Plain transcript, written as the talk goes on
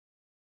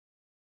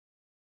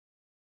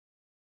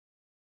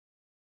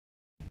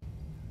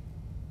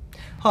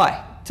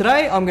Hi,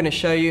 today I'm going to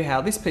show you how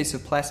this piece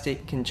of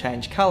plastic can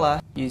change colour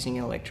using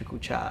an electrical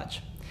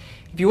charge.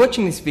 If you're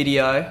watching this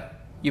video,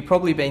 you've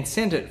probably been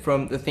sent it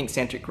from the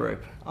ThinkCentric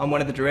group. I'm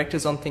one of the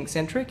directors on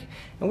ThinkCentric,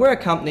 and we're a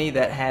company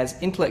that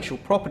has intellectual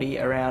property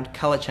around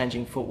colour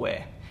changing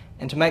footwear.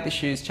 And to make the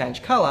shoes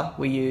change colour,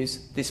 we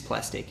use this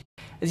plastic.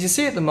 As you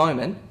see at the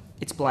moment,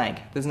 it's blank,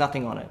 there's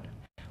nothing on it.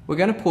 We're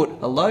going to put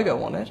a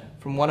logo on it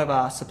from one of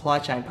our supply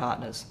chain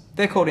partners.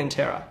 They're called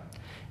Entera.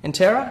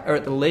 Entera are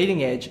at the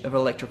leading edge of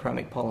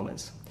electrochromic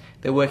polymers.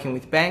 They're working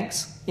with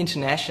banks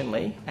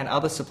internationally and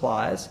other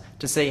suppliers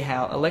to see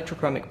how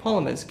electrochromic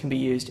polymers can be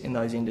used in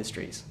those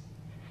industries.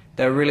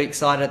 They're really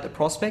excited at the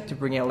prospect of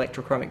bringing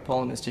electrochromic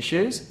polymers to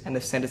shoes, and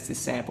they've sent us this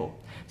sample.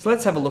 So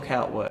let's have a look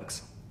how it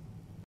works.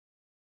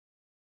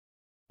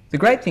 The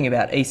great thing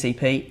about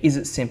ECP is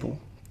it's simple.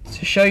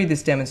 To show you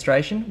this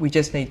demonstration, we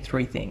just need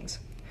three things: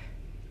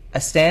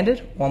 a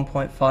standard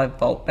 1.5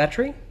 volt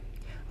battery,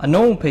 a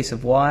normal piece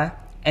of wire,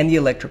 and the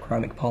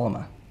electrochromic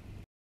polymer.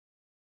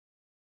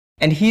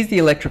 And here's the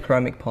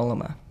electrochromic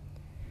polymer.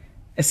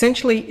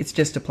 Essentially, it's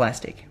just a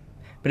plastic,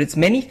 but it's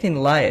many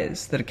thin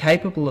layers that are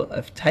capable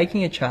of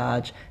taking a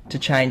charge to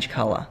change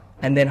colour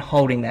and then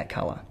holding that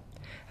colour.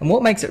 And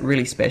what makes it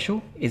really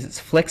special is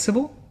it's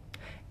flexible,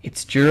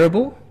 it's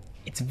durable,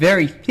 it's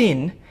very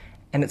thin,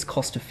 and it's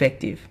cost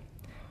effective.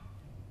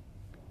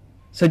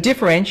 So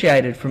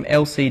differentiated from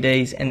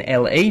LCDs and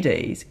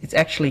LEDs, it's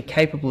actually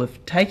capable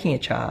of taking a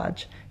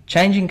charge,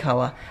 changing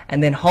colour,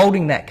 and then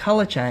holding that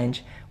colour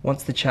change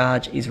once the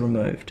charge is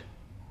removed.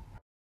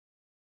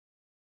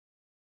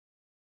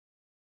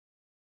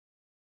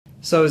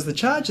 So as the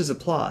charge is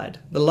applied,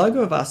 the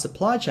logo of our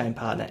supply chain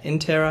partner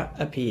Entera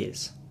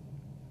appears.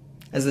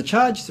 As the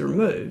charge is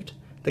removed,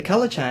 the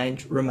colour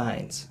change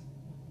remains.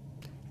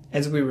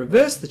 As we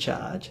reverse the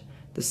charge,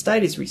 the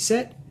state is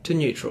reset to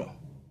neutral.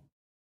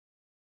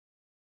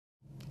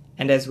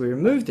 And as we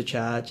remove the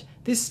charge,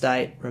 this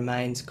state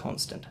remains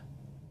constant.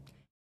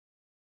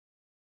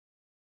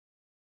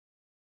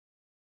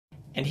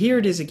 And here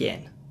it is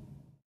again.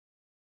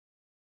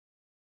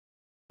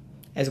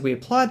 As we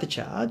apply the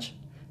charge,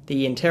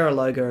 the Entera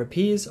logo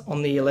appears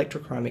on the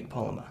electrochromic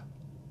polymer.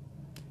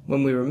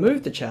 When we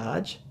remove the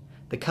charge,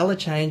 the colour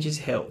change is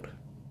held.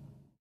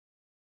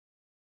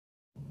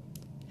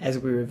 As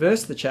we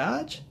reverse the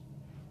charge,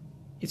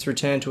 it's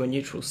returned to a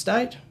neutral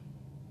state,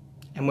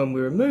 and when we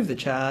remove the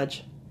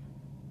charge,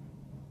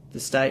 the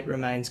state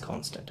remains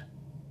constant.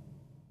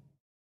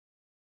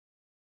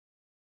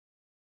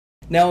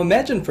 Now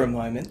imagine for a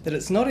moment that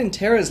it's not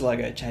Entera's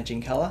logo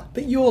changing colour,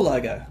 but your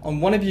logo on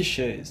one of your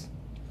shoes.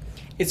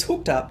 It's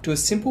hooked up to a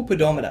simple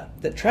pedometer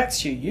that tracks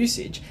shoe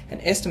usage and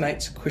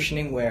estimates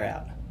cushioning wear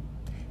out.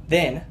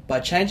 Then, by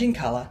changing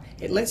colour,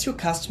 it lets your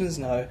customers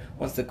know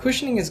once the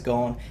cushioning is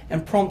gone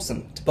and prompts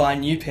them to buy a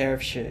new pair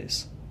of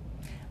shoes.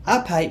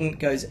 Our patent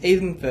goes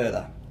even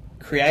further,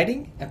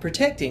 creating and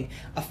protecting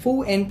a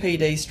full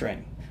NPD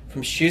stream,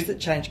 from shoes that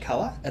change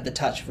colour at the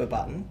touch of a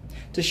button,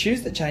 to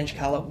shoes that change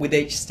colour with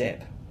each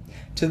step,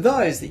 to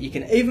those that you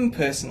can even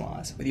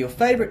personalise with your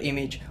favourite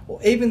image, or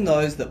even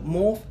those that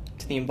morph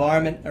to the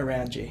environment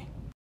around you.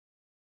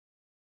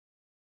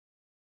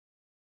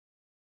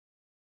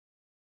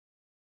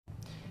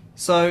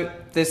 So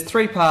there's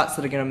three parts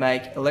that are going to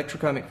make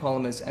electrochromic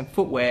polymers and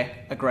footwear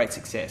a great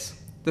success.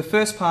 The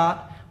first part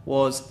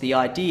was the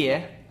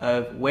idea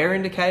of wear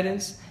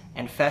indicators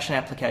and fashion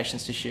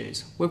applications to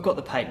shoes. We've got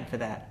the patent for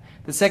that.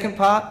 The second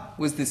part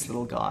was this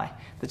little guy,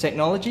 the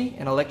technology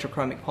and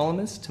electrochromic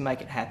polymers to make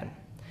it happen.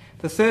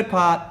 The third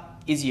part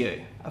is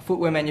you, a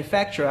footwear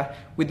manufacturer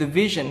with the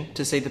vision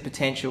to see the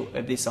potential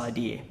of this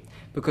idea,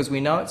 because we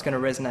know it's going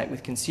to resonate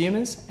with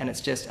consumers and it's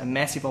just a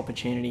massive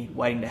opportunity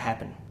waiting to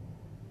happen.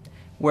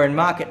 We're in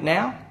market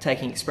now,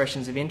 taking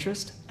expressions of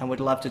interest, and would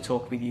love to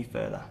talk with you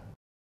further.